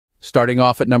Starting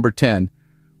off at number 10,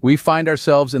 we find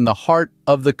ourselves in the heart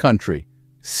of the country,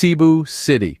 Cebu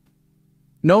City.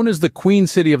 Known as the Queen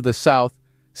City of the South,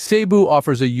 Cebu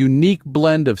offers a unique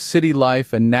blend of city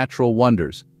life and natural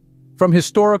wonders. From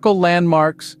historical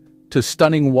landmarks to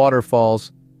stunning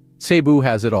waterfalls, Cebu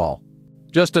has it all.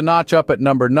 Just a notch up at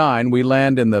number 9, we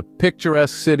land in the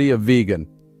picturesque city of Vigan.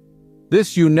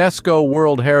 This UNESCO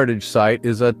World Heritage Site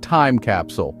is a time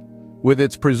capsule, with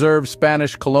its preserved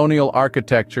Spanish colonial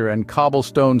architecture and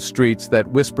cobblestone streets that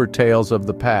whisper tales of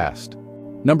the past.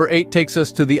 Number 8 takes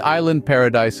us to the island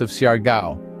paradise of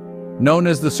Siargao. Known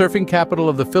as the surfing capital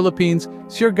of the Philippines,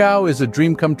 Siargao is a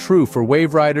dream come true for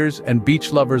wave riders and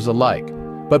beach lovers alike.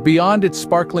 But beyond its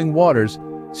sparkling waters,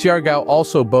 Siargao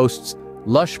also boasts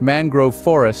lush mangrove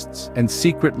forests and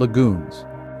secret lagoons.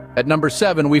 At number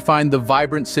 7, we find the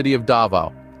vibrant city of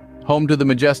Davao. Home to the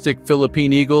majestic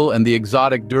Philippine eagle and the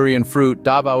exotic durian fruit,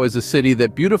 Davao is a city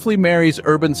that beautifully marries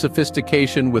urban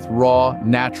sophistication with raw,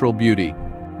 natural beauty.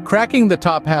 Cracking the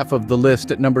top half of the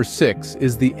list at number 6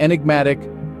 is the enigmatic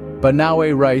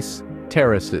Banawe Rice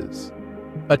Terraces.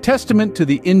 A testament to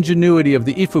the ingenuity of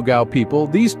the Ifugao people,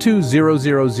 these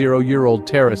 2,000-year-old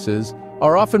terraces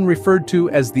are often referred to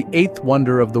as the 8th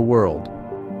wonder of the world.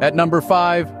 At number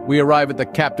 5, we arrive at the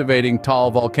captivating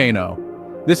Taal volcano.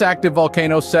 This active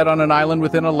volcano set on an island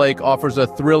within a lake offers a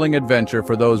thrilling adventure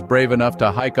for those brave enough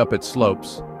to hike up its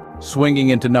slopes. Swinging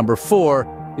into number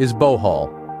 4 is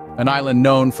Bohol, an island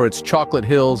known for its chocolate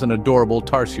hills and adorable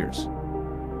tarsiers.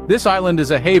 This island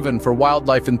is a haven for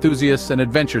wildlife enthusiasts and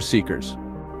adventure seekers.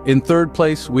 In third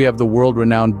place, we have the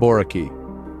world-renowned Boracay.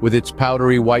 With its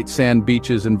powdery white sand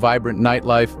beaches and vibrant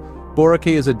nightlife,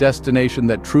 Boracay is a destination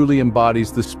that truly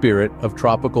embodies the spirit of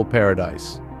tropical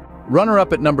paradise.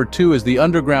 Runner-up at number 2 is the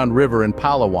underground river in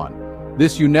Palawan.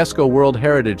 This UNESCO World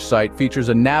Heritage Site features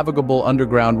a navigable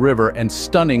underground river and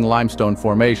stunning limestone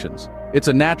formations. It's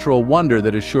a natural wonder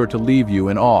that is sure to leave you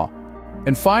in awe.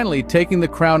 And finally, taking the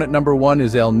crown at number 1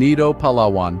 is El Nido,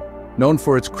 Palawan. Known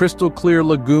for its crystal-clear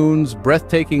lagoons,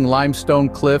 breathtaking limestone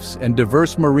cliffs, and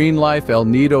diverse marine life, El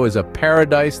Nido is a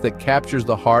paradise that captures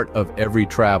the heart of every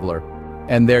traveler.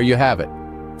 And there you have it.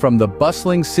 From the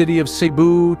bustling city of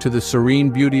Cebu to the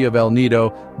serene beauty of El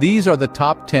Nido, these are the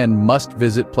top 10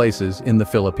 must-visit places in the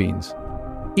Philippines.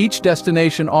 Each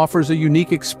destination offers a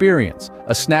unique experience,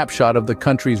 a snapshot of the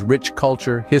country's rich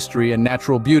culture, history, and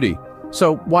natural beauty.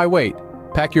 So why wait?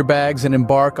 Pack your bags and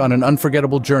embark on an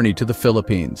unforgettable journey to the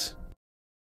Philippines.